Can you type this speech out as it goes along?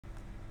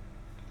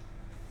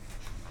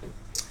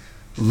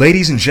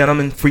Ladies and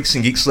gentlemen, freaks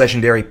and geeks,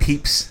 legendary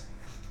peeps,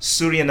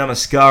 Surya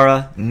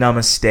Namaskara,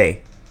 Namaste.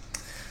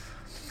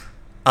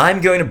 I'm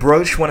going to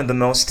broach one of the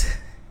most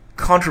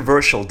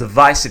controversial,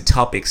 divisive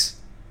topics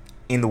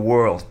in the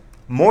world.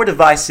 More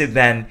divisive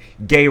than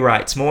gay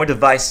rights, more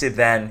divisive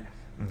than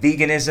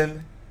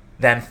veganism,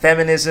 than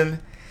feminism,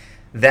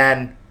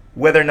 than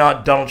whether or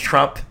not Donald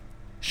Trump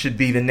should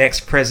be the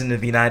next president of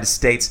the United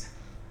States.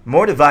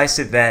 More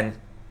divisive than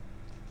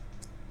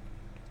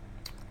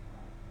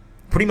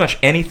pretty much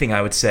anything,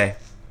 I would say.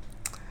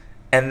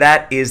 And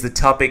that is the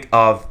topic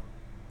of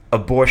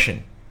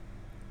abortion.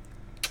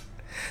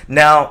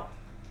 Now,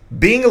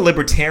 being a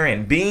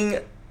libertarian, being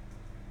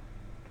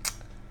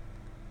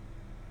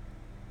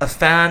a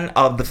fan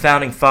of the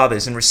Founding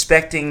Fathers and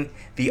respecting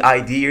the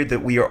idea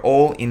that we are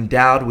all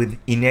endowed with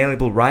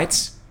inalienable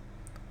rights,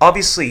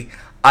 obviously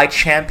I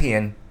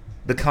champion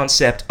the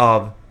concept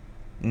of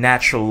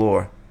natural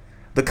law.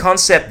 The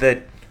concept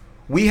that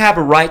we have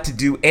a right to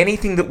do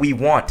anything that we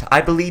want.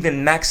 I believe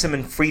in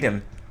maximum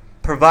freedom,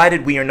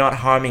 provided we are not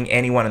harming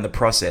anyone in the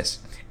process.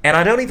 And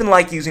I don't even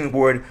like using the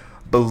word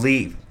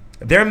believe.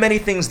 There are many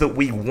things that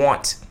we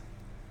want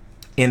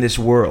in this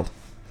world.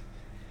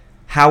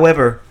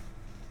 However,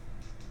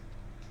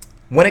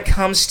 when it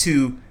comes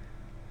to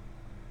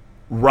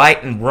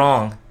right and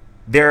wrong,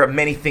 there are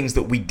many things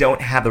that we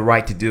don't have the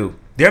right to do.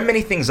 There are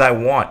many things I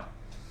want.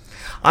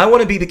 I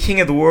want to be the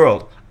king of the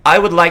world. I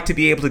would like to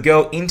be able to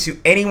go into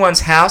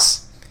anyone's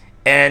house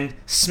and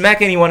smack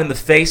anyone in the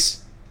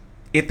face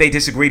if they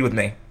disagreed with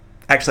me.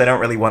 Actually, I don't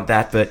really want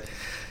that, but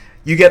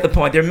you get the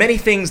point. There are many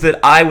things that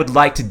I would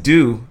like to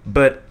do,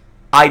 but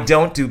I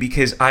don't do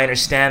because I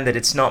understand that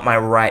it's not my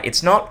right.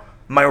 It's not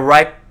my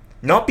right,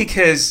 not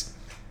because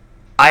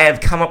I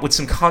have come up with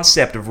some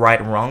concept of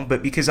right and wrong,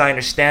 but because I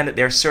understand that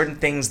there are certain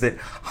things that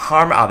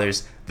harm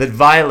others, that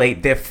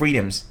violate their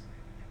freedoms,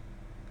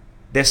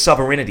 their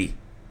sovereignty.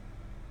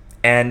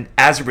 And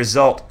as a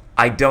result,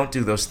 I don't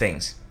do those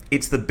things.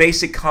 It's the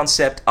basic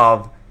concept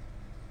of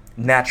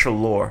natural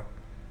law.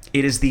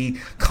 It is the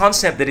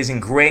concept that is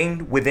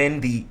ingrained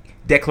within the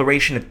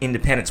Declaration of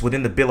Independence,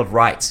 within the Bill of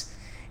Rights.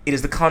 It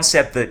is the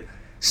concept that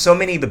so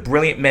many of the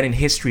brilliant men in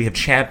history have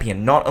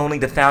championed, not only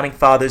the Founding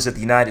Fathers of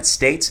the United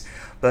States,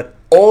 but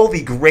all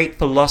the great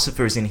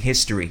philosophers in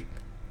history.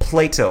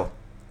 Plato,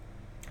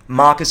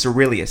 Marcus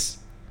Aurelius,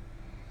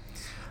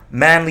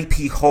 Manly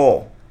P.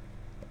 Hall.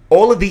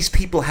 All of these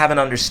people have an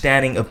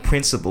understanding of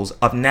principles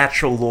of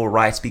natural law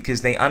rights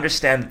because they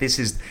understand that this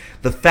is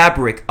the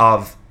fabric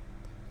of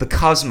the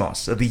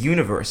cosmos, of the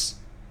universe,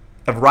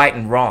 of right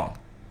and wrong,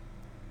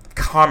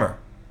 karma,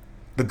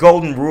 the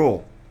golden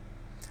rule.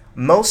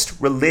 Most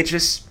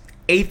religious,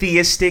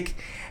 atheistic,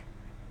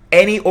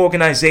 any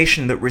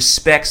organization that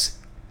respects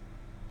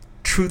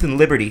truth and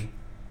liberty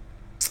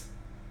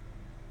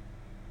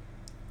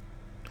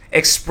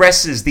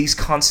expresses these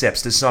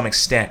concepts to some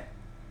extent.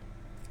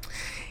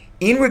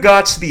 In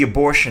regards to the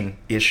abortion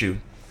issue,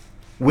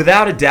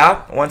 without a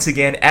doubt, once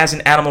again, as an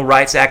animal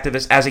rights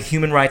activist, as a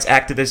human rights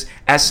activist,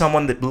 as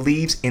someone that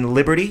believes in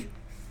liberty,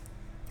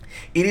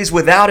 it is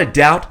without a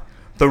doubt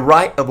the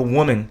right of a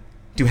woman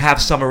to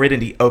have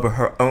sovereignty over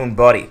her own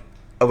body,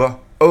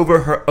 over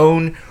her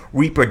own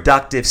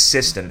reproductive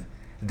system.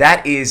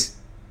 That is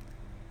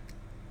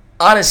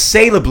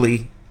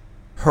unassailably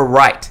her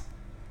right.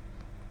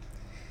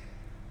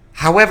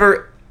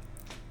 However,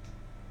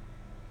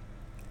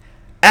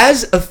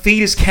 as a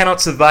fetus cannot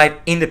survive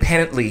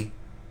independently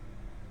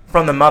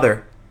from the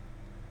mother,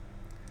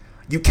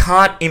 you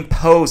can't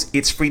impose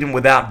its freedom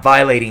without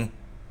violating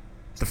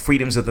the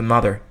freedoms of the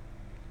mother.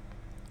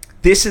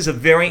 This is a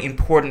very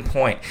important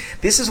point.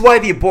 This is why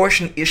the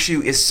abortion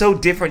issue is so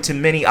different to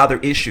many other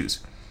issues.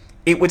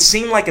 It would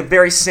seem like a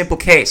very simple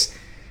case.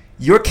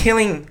 You're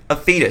killing a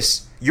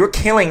fetus. You're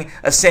killing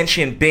a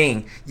sentient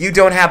being. You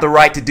don't have the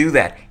right to do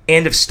that.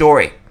 End of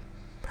story.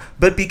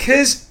 But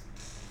because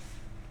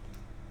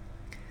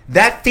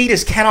that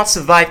fetus cannot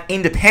survive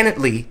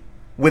independently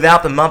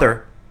without the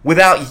mother,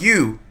 without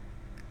you,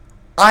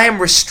 I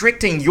am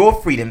restricting your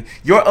freedom,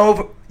 your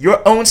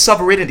own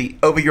sovereignty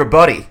over your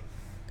body,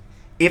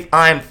 if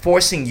I am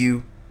forcing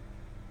you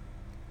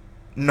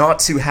not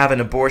to have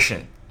an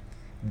abortion.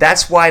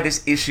 That's why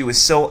this issue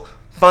is so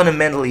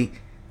fundamentally,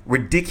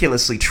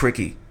 ridiculously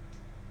tricky.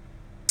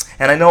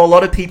 And I know a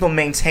lot of people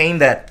maintain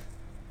that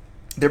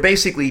they're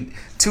basically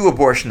two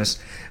abortionists.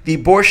 The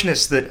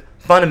abortionists that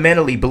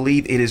fundamentally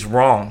believe it is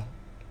wrong,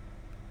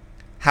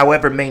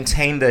 however,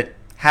 maintain that,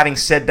 having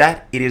said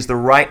that, it is the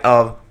right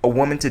of a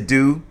woman to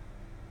do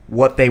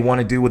what they want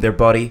to do with their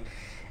body,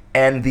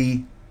 and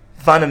the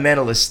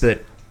fundamentalists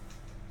that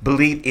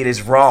believe it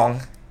is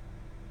wrong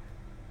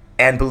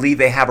and believe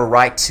they have a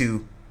right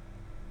to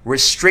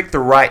restrict the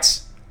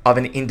rights of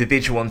an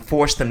individual and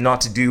force them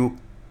not to do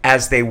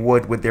as they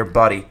would with their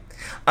body.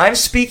 I'm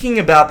speaking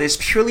about this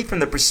purely from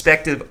the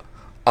perspective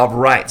of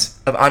rights,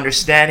 of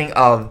understanding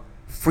of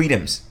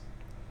freedoms.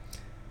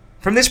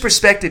 From this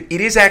perspective,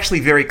 it is actually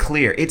very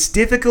clear. It's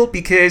difficult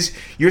because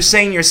you're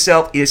saying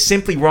yourself it is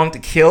simply wrong to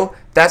kill.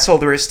 That's all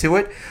there is to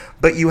it.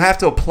 but you have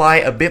to apply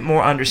a bit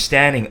more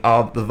understanding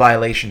of the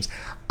violations.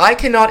 I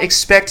cannot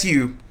expect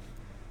you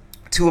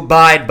to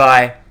abide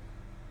by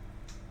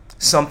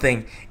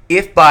something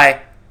if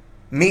by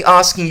me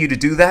asking you to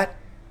do that,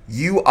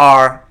 you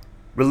are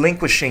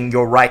relinquishing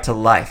your right to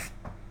life.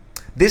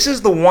 This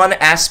is the one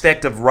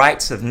aspect of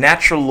rights of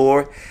natural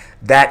law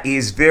that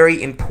is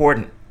very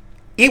important.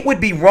 It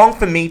would be wrong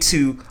for me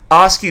to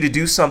ask you to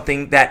do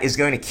something that is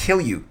going to kill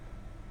you.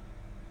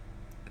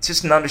 It's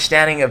just an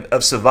understanding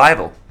of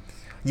survival.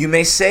 You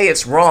may say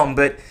it's wrong,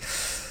 but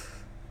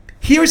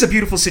here's a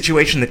beautiful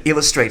situation that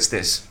illustrates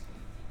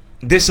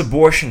this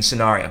abortion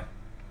scenario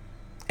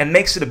and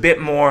makes it a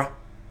bit more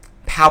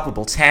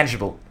palpable,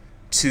 tangible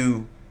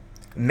to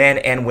men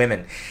and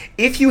women.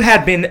 If you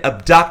had been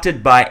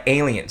abducted by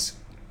aliens,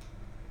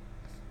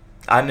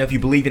 I don't know if you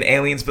believe in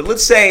aliens, but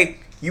let's say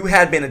you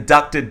had been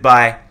abducted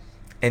by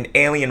an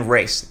alien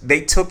race.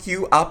 They took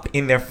you up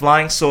in their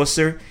flying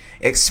saucer,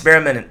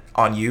 experimented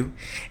on you,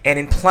 and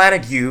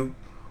implanted you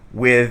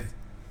with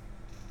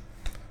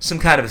some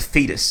kind of a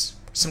fetus,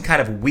 some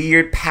kind of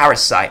weird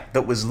parasite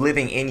that was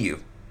living in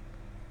you.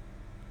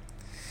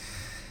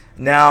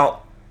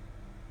 Now,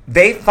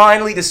 they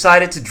finally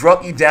decided to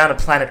drop you down to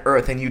planet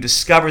Earth, and you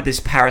discover this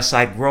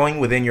parasite growing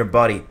within your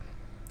body.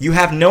 You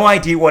have no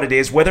idea what it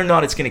is, whether or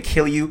not it's going to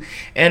kill you.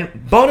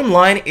 And bottom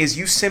line is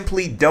you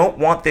simply don't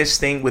want this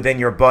thing within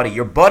your body.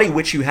 Your body,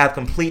 which you have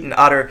complete and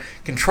utter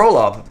control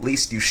of, at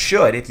least you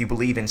should if you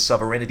believe in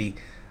sovereignty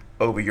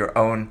over your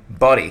own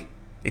body.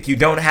 If you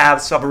don't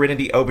have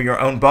sovereignty over your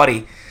own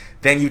body,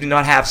 then you do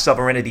not have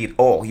sovereignty at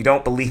all. You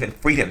don't believe in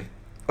freedom,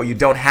 or you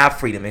don't have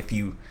freedom if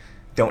you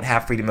don't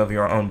have freedom over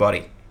your own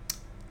body.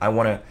 I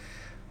want to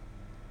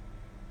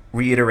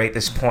reiterate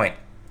this point.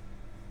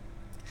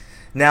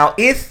 Now,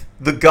 if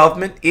the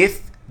government,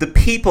 if the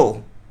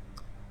people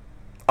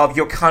of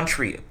your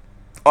country,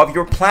 of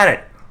your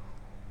planet,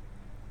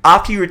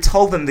 after you had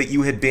told them that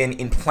you had been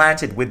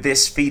implanted with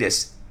this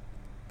fetus,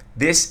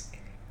 this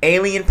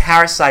alien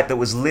parasite that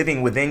was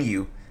living within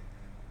you,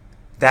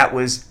 that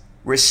was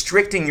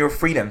restricting your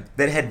freedom,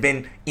 that had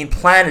been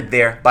implanted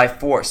there by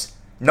force,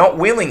 not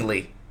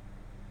willingly,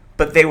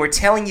 but they were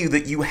telling you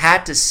that you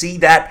had to see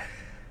that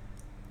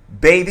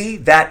baby,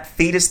 that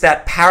fetus,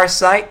 that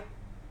parasite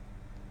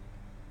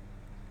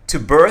to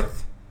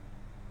birth,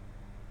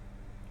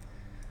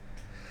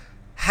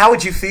 how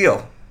would you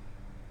feel?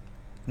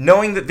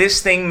 Knowing that this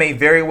thing may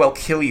very well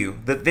kill you,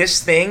 that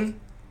this thing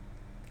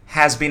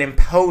has been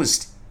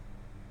imposed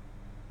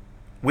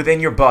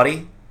within your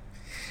body,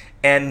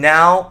 and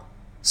now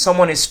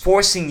someone is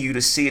forcing you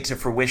to see it to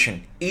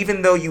fruition,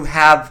 even though you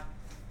have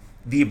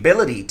the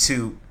ability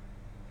to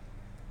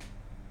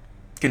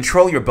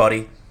control your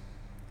body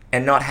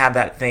and not have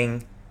that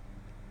thing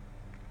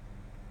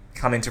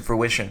come into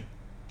fruition.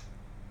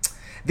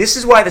 This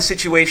is why the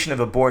situation of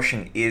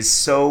abortion is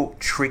so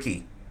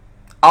tricky.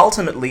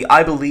 Ultimately,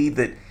 I believe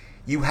that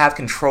you have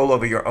control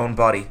over your own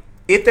body.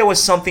 If there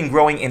was something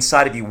growing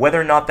inside of you, whether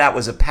or not that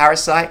was a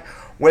parasite,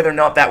 whether or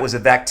not that was a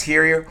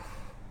bacteria,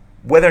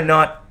 whether or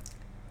not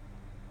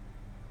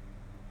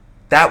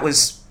that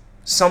was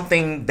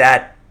something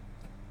that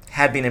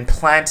had been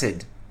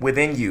implanted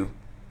within you,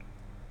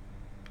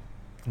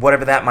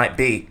 whatever that might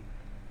be,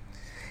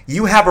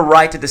 you have a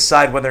right to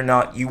decide whether or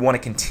not you want to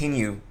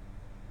continue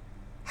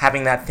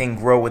having that thing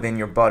grow within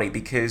your body,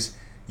 because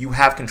you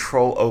have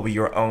control over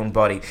your own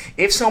body.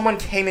 If someone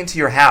came into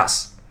your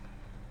house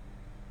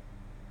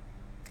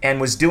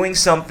and was doing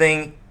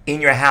something in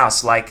your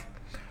house, like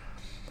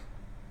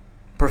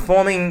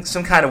performing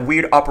some kind of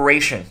weird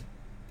operation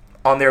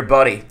on their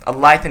body, a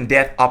life and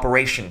death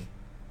operation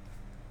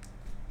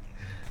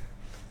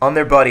on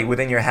their body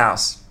within your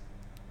house,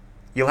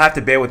 you'll have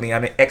to bear with me.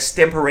 I'm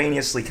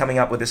extemporaneously coming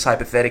up with this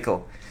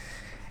hypothetical.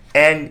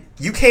 And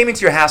you came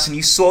into your house and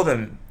you saw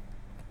them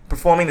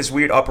performing this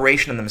weird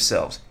operation on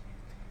themselves.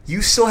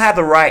 You still have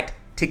the right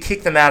to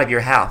kick them out of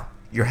your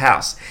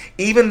house,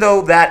 even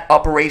though that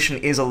operation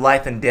is a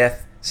life and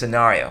death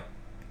scenario.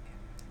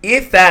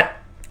 If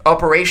that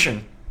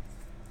operation,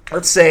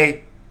 let's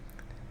say,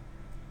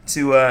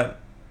 to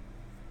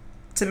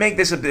make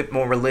this a bit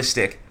more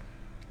realistic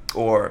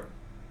or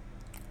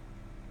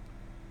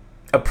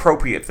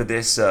appropriate for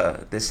this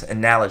this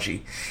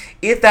analogy,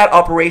 if that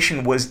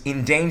operation was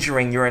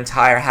endangering your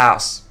entire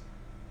house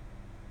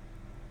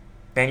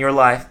and your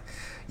life,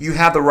 you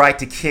have the right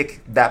to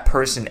kick that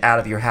person out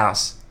of your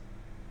house.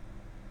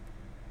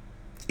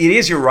 It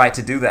is your right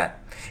to do that.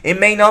 It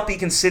may not be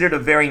considered a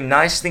very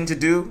nice thing to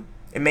do.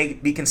 It may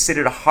be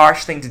considered a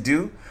harsh thing to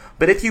do.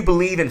 But if you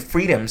believe in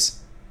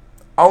freedoms,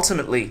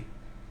 ultimately,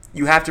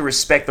 you have to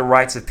respect the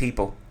rights of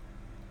people.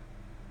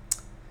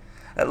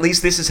 At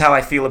least this is how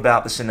I feel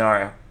about the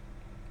scenario.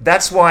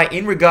 That's why,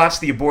 in regards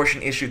to the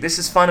abortion issue, this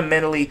is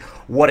fundamentally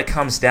what it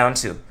comes down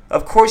to.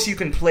 Of course, you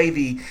can play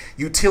the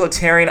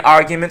utilitarian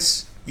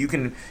arguments. You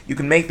can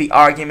make the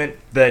argument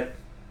that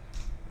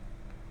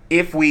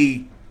if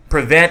we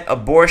prevent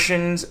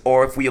abortions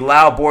or if we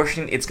allow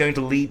abortion, it's going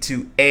to lead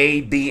to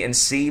A, B, and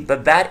C.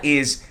 But that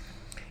is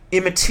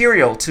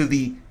immaterial to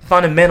the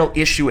fundamental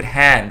issue at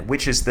hand,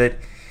 which is that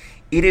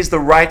It is the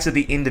right of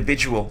the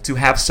individual to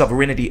have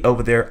sovereignty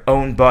over their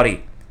own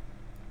body.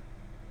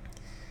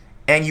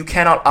 And you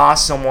cannot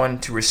ask someone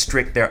to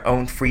restrict their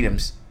own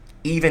freedoms,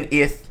 even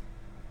if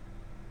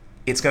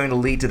it's going to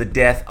lead to the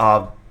death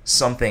of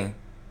something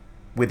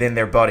within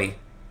their body.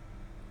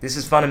 This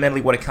is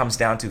fundamentally what it comes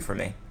down to for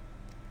me.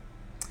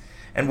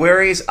 And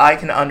whereas I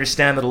can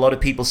understand that a lot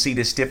of people see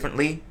this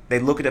differently, they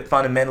look at it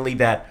fundamentally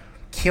that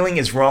killing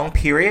is wrong,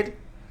 period.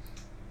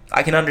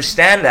 I can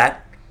understand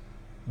that,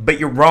 but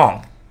you're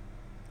wrong.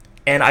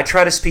 And I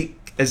try to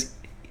speak as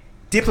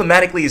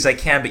diplomatically as I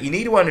can, but you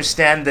need to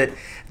understand that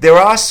there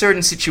are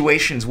certain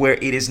situations where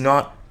it is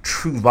not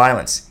true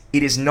violence.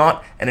 It is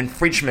not an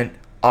infringement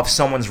of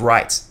someone's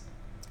rights.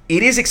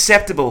 It is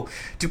acceptable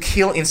to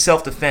kill in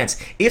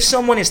self-defense. If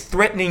someone is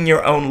threatening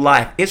your own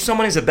life, if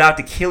someone is about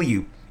to kill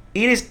you,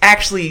 it is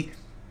actually,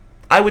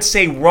 I would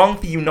say, wrong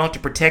for you not to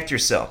protect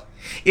yourself.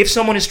 If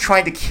someone is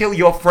trying to kill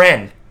your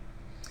friend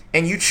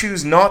and you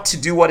choose not to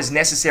do what is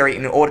necessary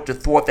in order to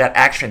thwart that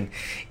action,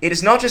 it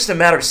is not just a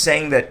matter of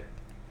saying that,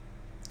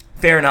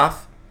 fair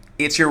enough,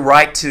 it's your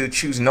right to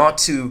choose not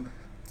to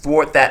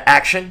thwart that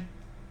action,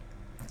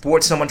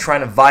 thwart someone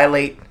trying to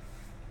violate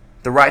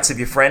the rights of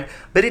your friend,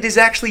 but it is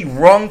actually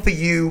wrong for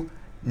you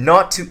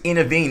not to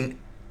intervene.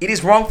 It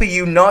is wrong for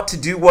you not to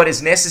do what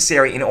is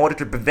necessary in order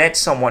to prevent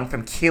someone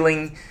from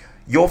killing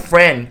your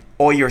friend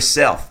or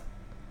yourself.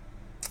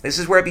 This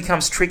is where it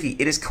becomes tricky.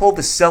 It is called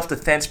the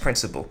self-defense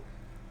principle.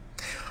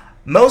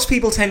 Most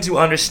people tend to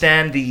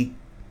understand the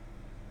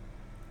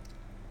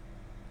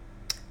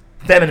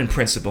feminine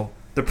principle,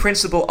 the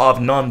principle of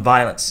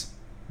nonviolence.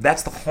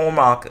 That's the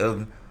hallmark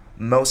of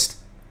most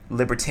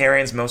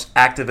libertarians, most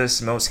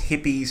activists, most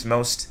hippies,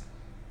 most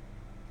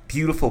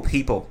beautiful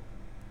people.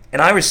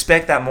 And I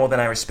respect that more than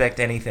I respect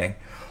anything.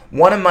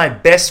 One of my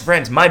best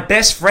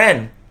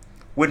friend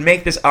would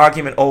make this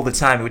argument all the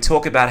time. He would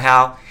talk about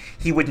how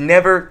he would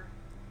never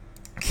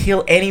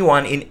kill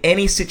anyone in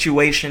any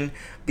situation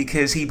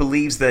because he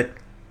believes that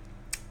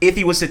if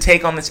he was to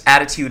take on this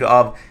attitude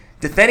of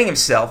defending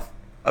himself,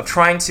 of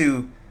trying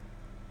to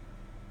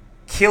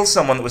kill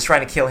someone that was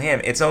trying to kill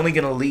him, it's only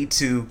going to lead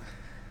to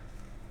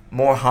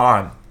more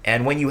harm.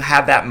 And when you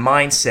have that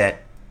mindset,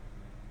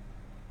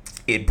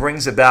 it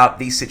brings about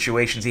these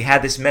situations. He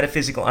had this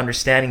metaphysical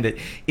understanding that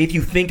if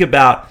you think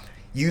about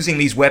using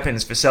these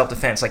weapons for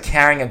self-defense, like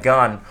carrying a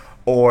gun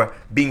or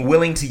being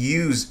willing to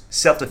use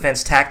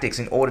self-defense tactics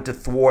in order to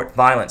thwart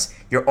violence,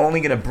 you're only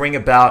going to bring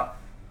about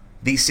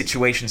these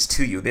situations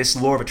to you. This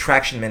law of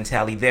attraction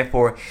mentality.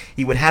 Therefore,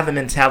 he would have the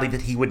mentality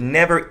that he would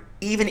never,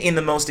 even in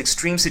the most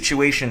extreme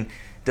situation,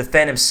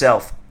 defend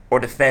himself or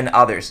defend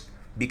others,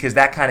 because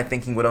that kind of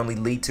thinking would only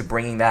lead to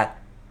bringing that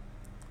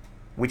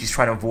which he's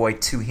trying to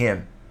avoid to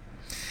him.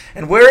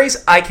 And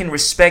whereas I can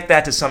respect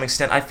that to some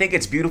extent, I think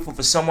it's beautiful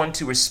for someone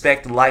to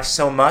respect life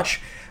so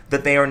much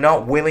that they are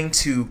not willing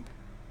to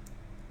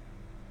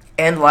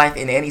end life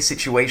in any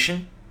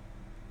situation.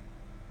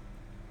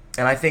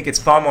 And I think it's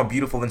far more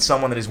beautiful than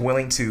someone that is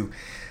willing to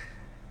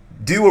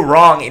do a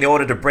wrong in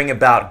order to bring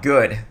about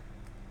good.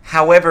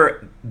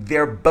 However,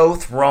 they're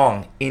both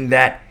wrong in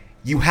that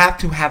you have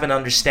to have an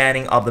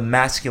understanding of the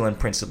masculine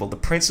principle, the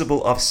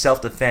principle of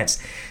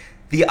self-defense.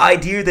 The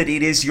idea that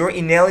it is your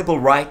inalienable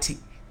right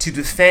to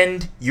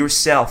defend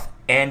yourself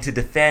and to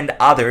defend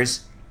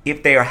others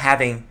if they are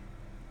having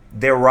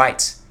their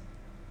rights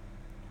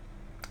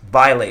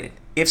violated.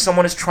 If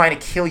someone is trying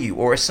to kill you,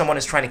 or if someone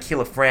is trying to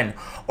kill a friend,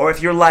 or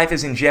if your life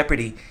is in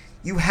jeopardy,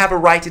 you have a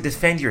right to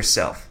defend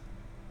yourself.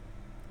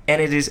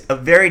 And it is a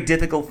very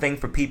difficult thing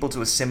for people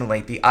to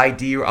assimilate, the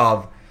idea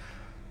of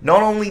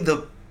not only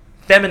the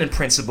feminine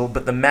principle,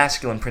 but the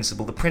masculine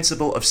principle, the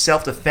principle of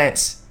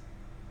self-defense,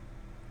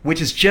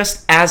 which is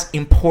just as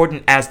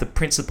important as the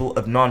principle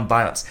of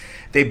nonviolence.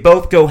 They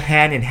both go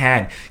hand in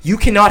hand. You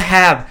cannot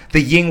have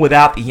the yin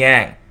without the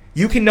yang.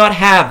 You cannot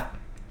have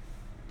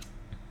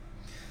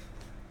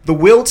the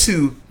will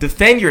to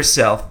defend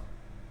yourself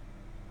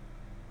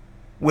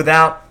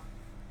without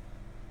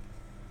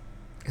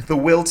the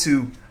will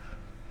to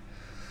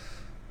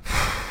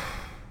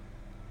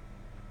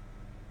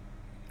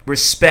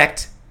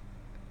respect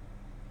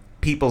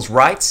people's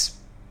rights.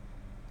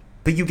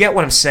 But you get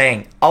what I'm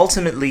saying.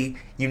 Ultimately,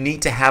 you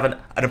need to have an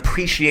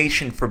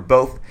appreciation for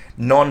both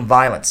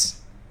nonviolence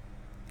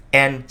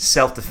and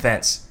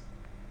self-defense.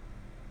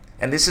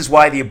 And this is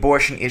why the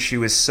abortion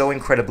issue is so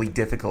incredibly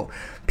difficult.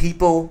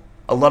 People,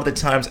 a lot of the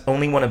times,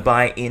 only want to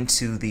buy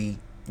into the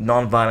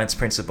nonviolence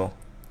principle,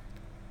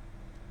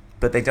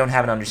 but they don't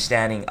have an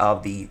understanding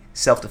of the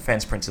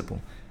self-defense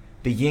principle.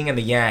 The yin and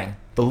the yang,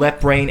 the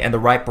left brain and the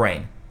right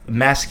brain, the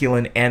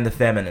masculine and the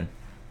feminine.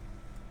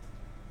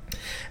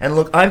 And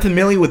look, I'm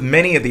familiar with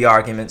many of the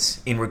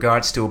arguments in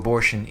regards to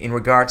abortion, in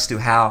regards to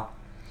how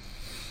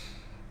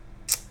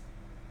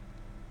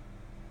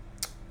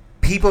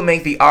people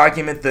make the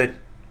argument that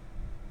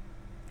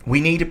we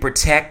need to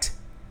protect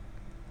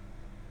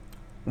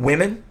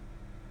women.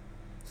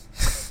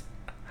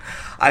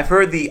 I've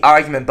heard the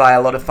argument by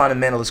a lot of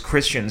fundamentalist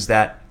Christians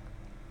that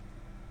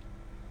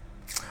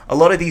a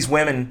lot of these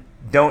women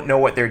don't know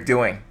what they're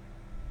doing.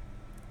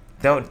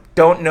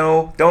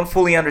 don't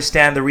fully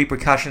understand the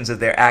repercussions of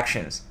their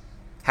actions,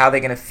 how they're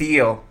going to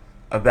feel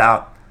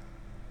about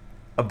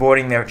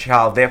aborting their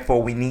child.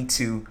 Therefore, we need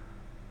to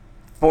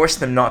force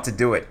them not to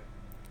do it.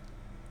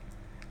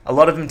 A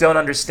lot of them don't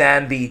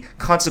understand the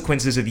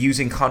consequences of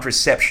using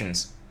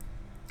contraceptions.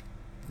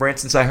 For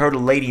instance, I heard a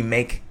lady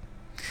make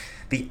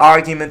the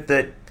argument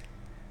that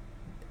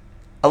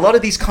a lot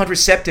of these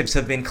contraceptives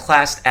have been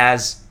classed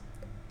as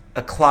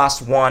a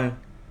class 1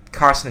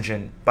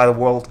 carcinogen by the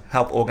World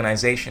Health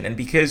Organization. And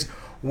because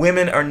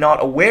women are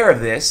not aware of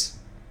this,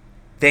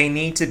 they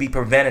need to be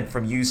prevented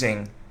from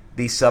using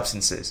these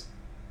substances.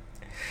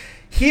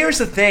 Here's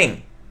the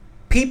thing.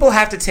 People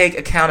have to take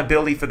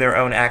accountability for their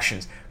own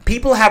actions.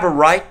 People have a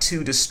right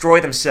to destroy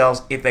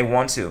themselves if they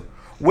want to.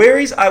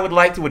 Whereas I would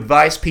like to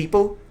advise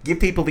people, give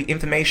people the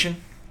information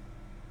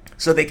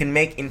so they can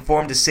make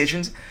informed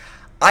decisions,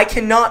 I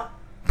cannot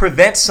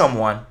prevent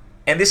someone,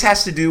 and this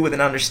has to do with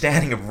an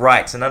understanding of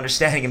rights, an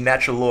understanding of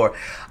natural law.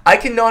 I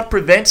cannot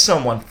prevent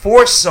someone,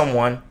 force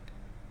someone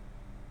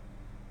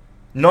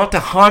not to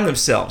harm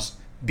themselves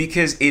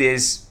because it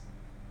is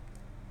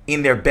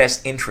in their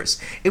best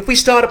interest. If we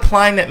start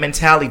applying that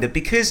mentality that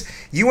because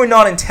you are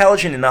not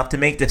intelligent enough to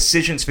make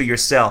decisions for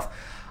yourself,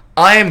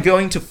 I am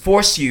going to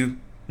force you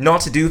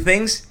not to do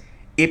things,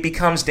 it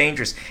becomes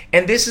dangerous.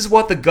 And this is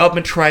what the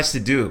government tries to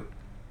do.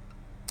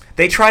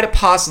 They try to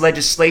pass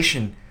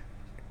legislation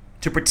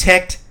to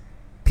protect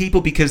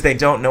people because they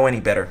don't know any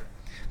better.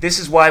 This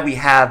is why we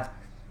have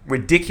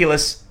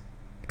ridiculous,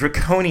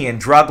 draconian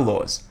drug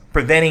laws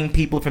preventing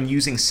people from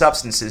using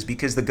substances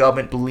because the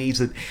government believes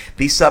that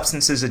these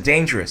substances are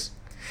dangerous.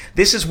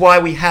 This is why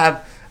we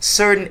have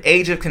certain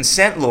age of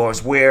consent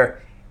laws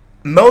where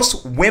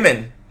most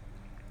women,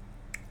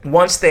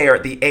 once they are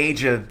at the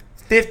age of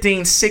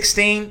 15,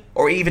 16,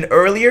 or even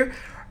earlier,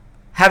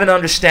 have an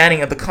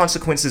understanding of the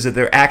consequences of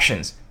their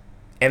actions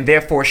and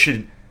therefore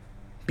should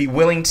be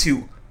willing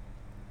to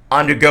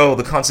undergo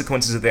the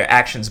consequences of their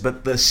actions.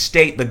 But the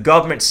state, the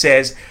government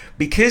says,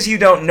 because you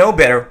don't know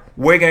better,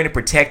 we're going to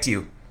protect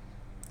you.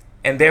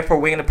 And therefore,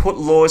 we're going to put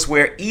laws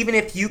where even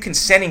if you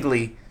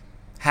consentingly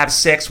have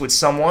sex with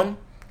someone,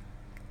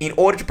 in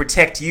order to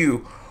protect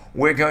you,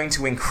 we're going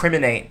to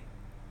incriminate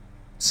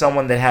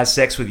someone that has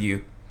sex with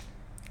you.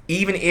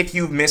 Even if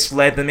you've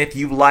misled them, if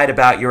you've lied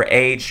about your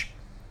age,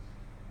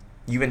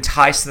 you've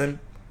enticed them,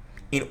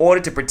 in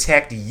order to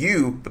protect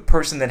you, the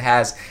person that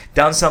has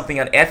done something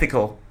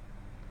unethical,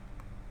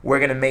 we're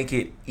going to make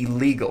it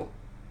illegal.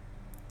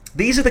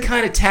 These are the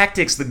kind of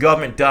tactics the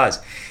government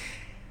does.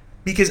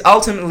 Because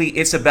ultimately,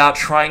 it's about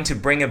trying to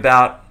bring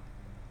about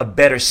a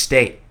better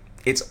state.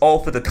 It's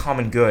all for the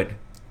common good.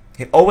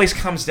 It always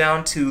comes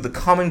down to the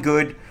common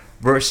good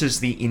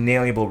versus the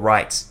inalienable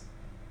rights.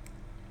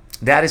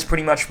 That is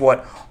pretty much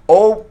what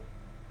all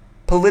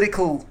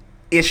political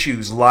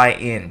issues lie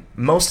in.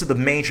 Most of the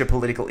major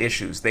political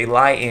issues, they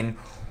lie in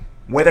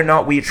whether or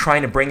not we are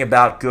trying to bring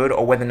about good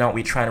or whether or not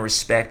we're trying to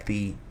respect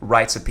the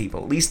rights of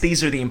people. At least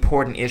these are the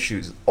important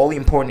issues. All the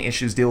important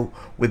issues deal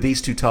with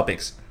these two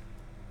topics.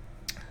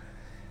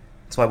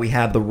 That's why we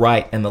have the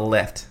right and the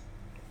left.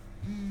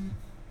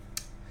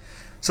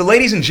 So,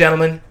 ladies and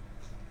gentlemen,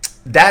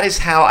 that is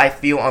how I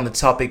feel on the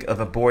topic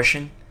of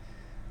abortion.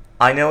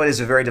 I know it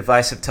is a very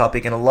divisive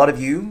topic, and a lot of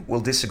you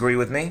will disagree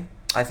with me.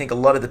 I think a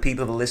lot of the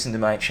people that listen to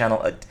my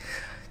channel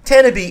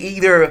tend to be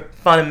either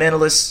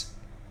fundamentalists,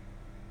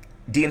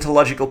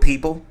 deontological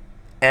people,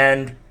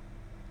 and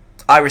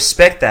I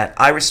respect that.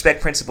 I respect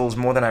principles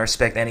more than I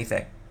respect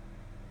anything.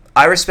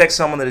 I respect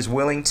someone that is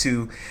willing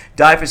to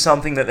die for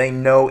something that they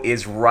know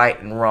is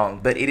right and wrong.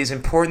 But it is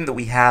important that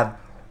we have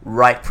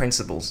right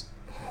principles.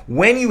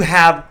 When you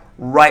have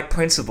right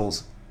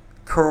principles,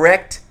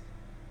 correct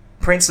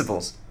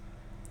principles,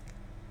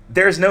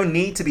 there is no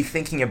need to be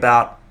thinking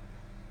about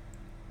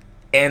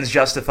ends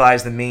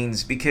justifies the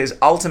means, because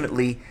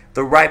ultimately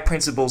the right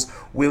principles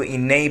will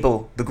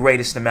enable the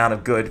greatest amount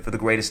of good for the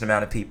greatest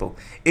amount of people.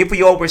 If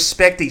we all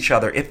respect each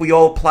other, if we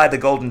all apply the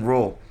golden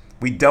rule,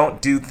 we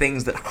don't do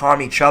things that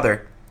harm each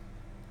other,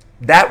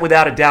 that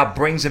without a doubt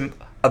brings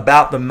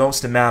about the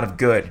most amount of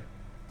good.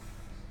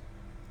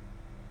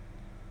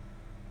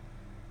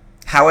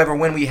 However,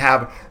 when we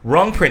have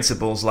wrong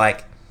principles,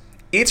 like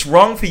it's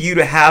wrong for you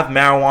to have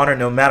marijuana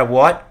no matter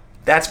what,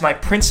 that's my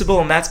principle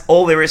and that's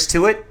all there is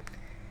to it,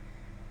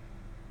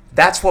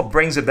 that's what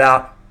brings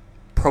about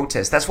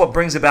protest. That's what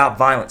brings about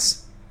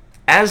violence.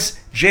 As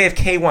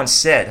JFK once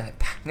said,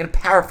 I'm going to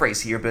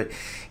paraphrase here, but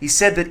he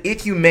said that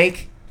if you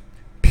make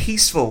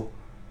peaceful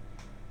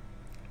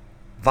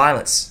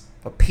violence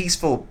or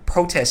peaceful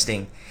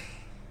protesting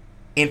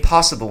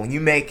impossible, and you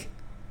make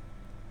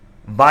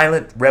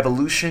violent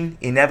revolution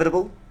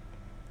inevitable,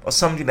 or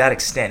something to that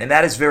extent. And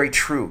that is very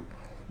true.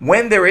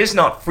 When there is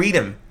not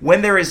freedom,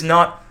 when there is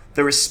not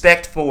the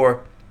respect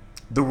for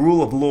the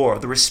rule of law,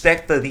 the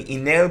respect for the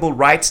inalienable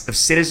rights of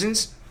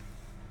citizens,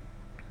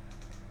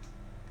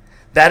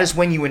 that is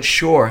when you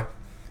ensure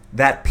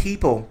that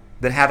people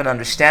that have an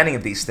understanding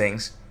of these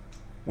things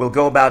will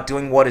go about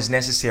doing what is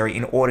necessary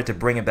in order to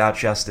bring about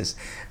justice.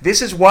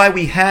 This is why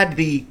we had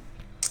the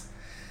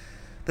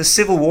the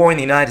Civil War in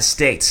the United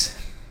States.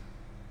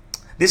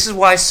 This is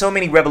why so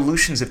many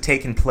revolutions have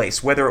taken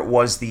place, whether it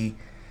was the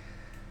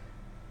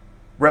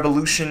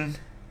revolution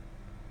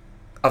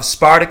of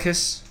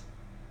Spartacus,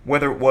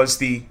 whether it was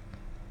the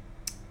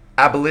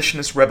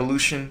abolitionist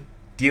revolution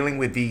dealing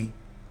with the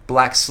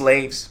black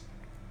slaves,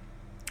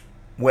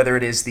 whether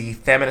it is the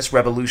feminist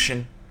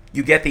revolution.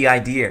 You get the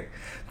idea.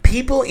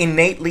 People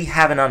innately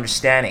have an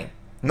understanding,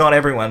 not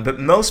everyone, but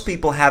most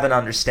people have an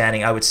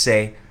understanding, I would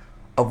say,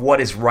 of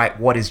what is right,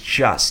 what is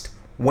just,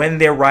 when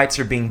their rights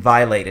are being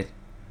violated.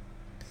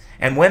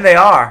 And when they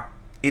are,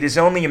 it is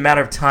only a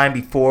matter of time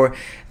before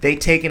they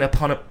take it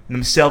upon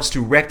themselves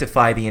to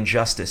rectify the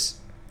injustice.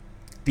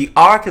 The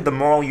arc of the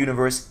moral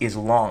universe is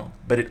long,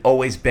 but it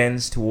always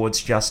bends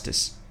towards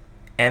justice.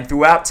 And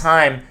throughout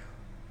time,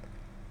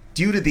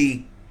 due to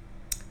the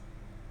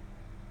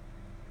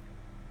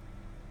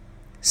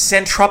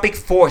centropic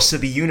force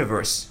of the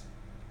universe,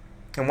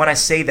 and when I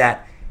say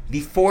that,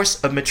 the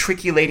force of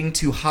matriculating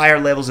to higher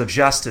levels of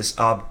justice,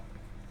 of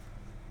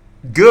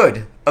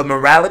good, of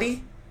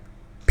morality,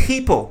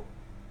 people,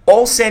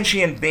 all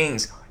sentient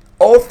beings,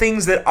 all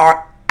things that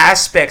are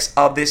aspects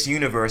of this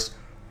universe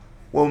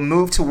will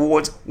move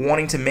towards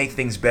wanting to make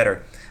things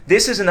better.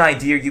 This is an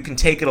idea, you can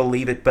take it or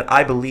leave it, but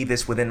I believe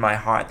this within my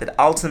heart, that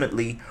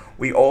ultimately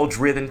we're all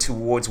driven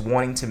towards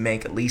wanting to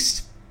make, at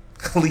least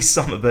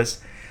some of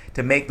us,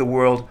 to make the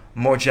world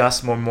more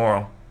just, more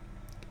moral.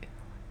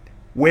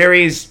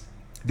 Whereas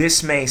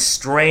this may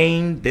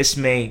strain, this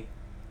may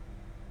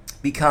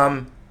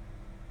become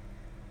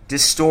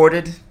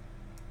distorted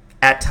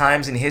at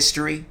times in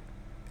history,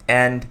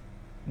 and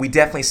we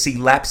definitely see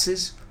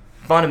lapses,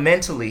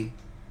 fundamentally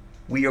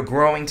we are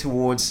growing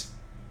towards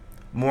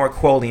more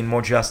equality and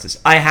more justice.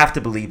 I have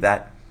to believe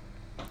that.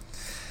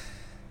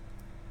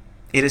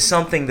 It is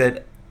something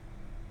that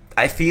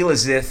I feel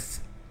as if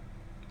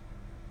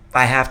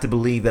I have to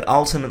believe that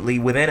ultimately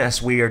within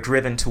us we are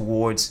driven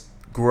towards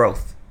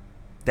growth.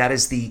 That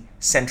is the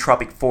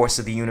centropic force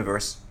of the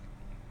universe.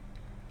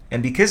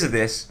 And because of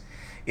this,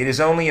 it is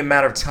only a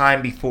matter of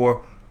time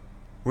before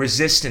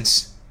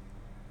resistance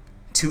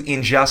to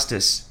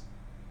injustice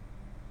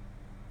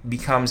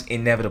becomes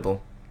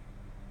inevitable.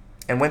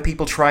 And when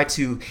people try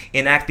to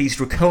enact these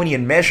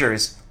draconian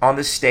measures on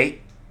the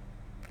state,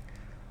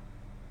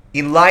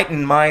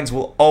 enlightened minds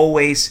will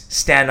always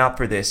stand up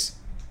for this.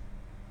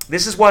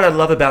 This is what I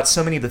love about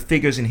so many of the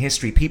figures in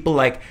history. People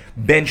like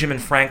Benjamin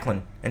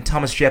Franklin and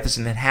Thomas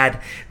Jefferson that had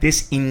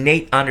this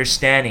innate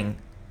understanding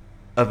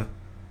of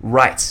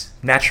rights,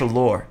 natural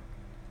law,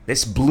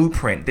 this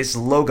blueprint, this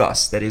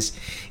logos that is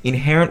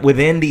inherent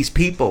within these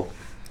people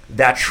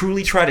that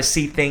truly try to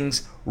see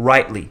things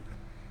rightly.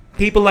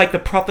 People like the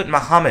Prophet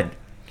Muhammad,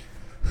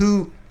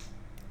 who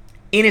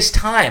in his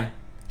time,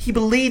 he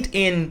believed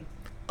in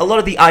a lot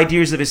of the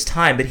ideas of his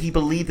time, but he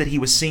believed that he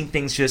was seeing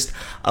things just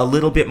a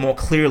little bit more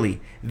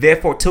clearly.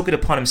 Therefore, took it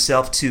upon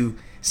himself to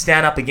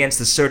stand up against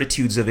the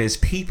certitudes of his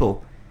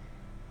people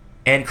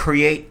and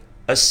create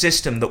a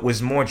system that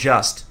was more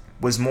just,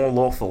 was more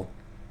lawful.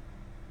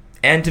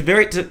 And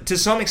to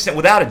some extent,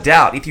 without a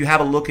doubt, if you have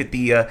a look at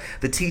the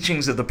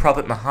teachings of the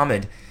Prophet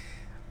Muhammad,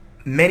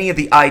 many of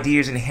the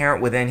ideas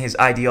inherent within his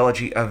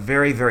ideology are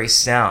very, very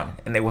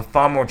sound, and they were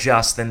far more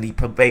just than the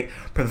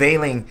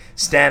prevailing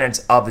standards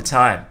of the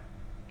time.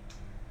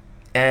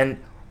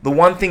 And the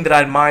one thing that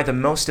I admire the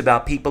most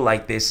about people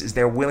like this is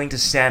they're willing to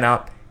stand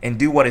up and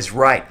do what is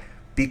right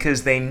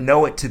because they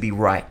know it to be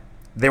right.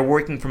 They're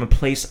working from a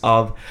place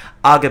of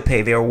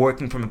agape. They are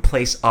working from a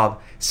place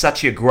of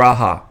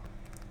satyagraha.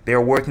 They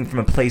are working from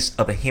a place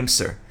of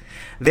ahimsa.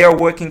 They are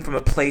working from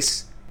a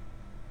place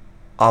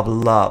of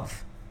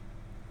love.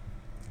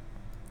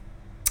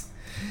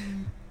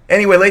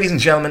 Anyway, ladies and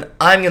gentlemen,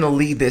 I'm going to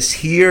leave this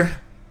here.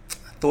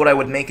 I thought I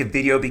would make a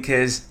video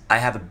because I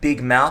have a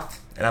big mouth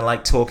and I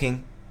like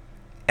talking.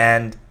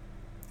 And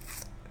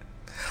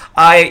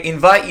I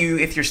invite you,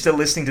 if you're still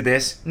listening to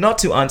this, not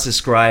to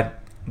unsubscribe,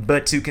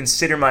 but to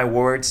consider my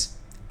words.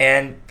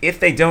 And if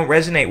they don't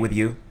resonate with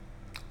you,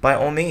 by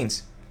all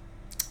means,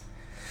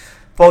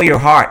 follow your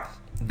heart.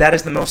 That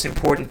is the most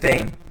important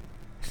thing.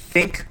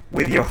 Think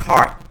with your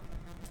heart.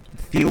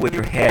 Feel with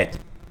your head.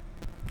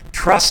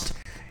 Trust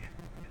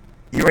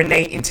your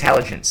innate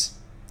intelligence.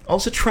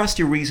 Also trust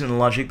your reason and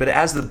logic, but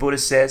as the Buddha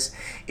says,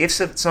 if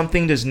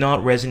something does not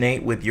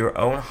resonate with your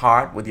own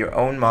heart, with your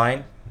own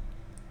mind,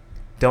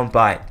 don't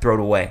buy it, throw it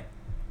away.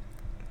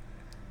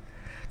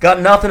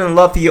 Got nothing in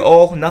love for you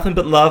all, nothing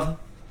but love.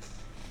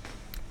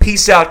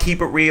 Peace out,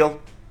 keep it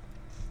real.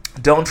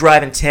 Don't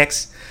drive and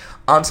text.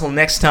 Until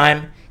next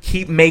time,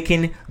 keep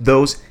making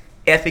those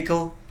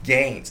ethical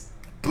gains.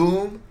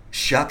 Boom,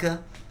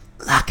 shaka,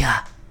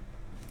 laka.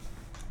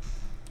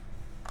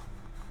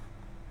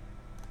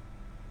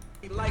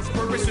 Life's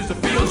purpose is to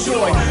feel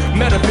joy.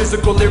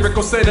 Metaphysical,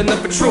 lyrical, setting up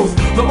for truth.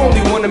 The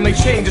only one to make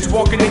change is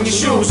walking in your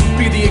shoes.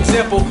 Be the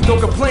example, don't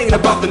complain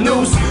about the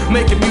news.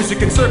 Making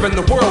music and serving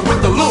the world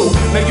with the loo.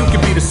 Now you can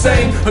be the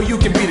same, or you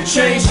can be the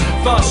change.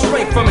 Find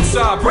strength from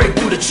inside, break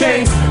through the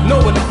chains.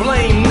 No one to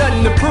blame,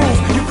 nothing to prove.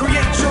 You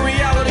create your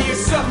reality,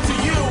 it's up to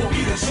you.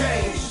 Be the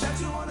change.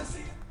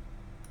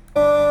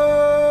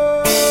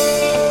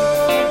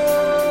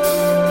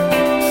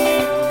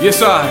 Yes,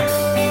 I.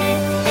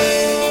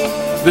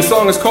 This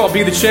song is called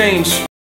Be the Change.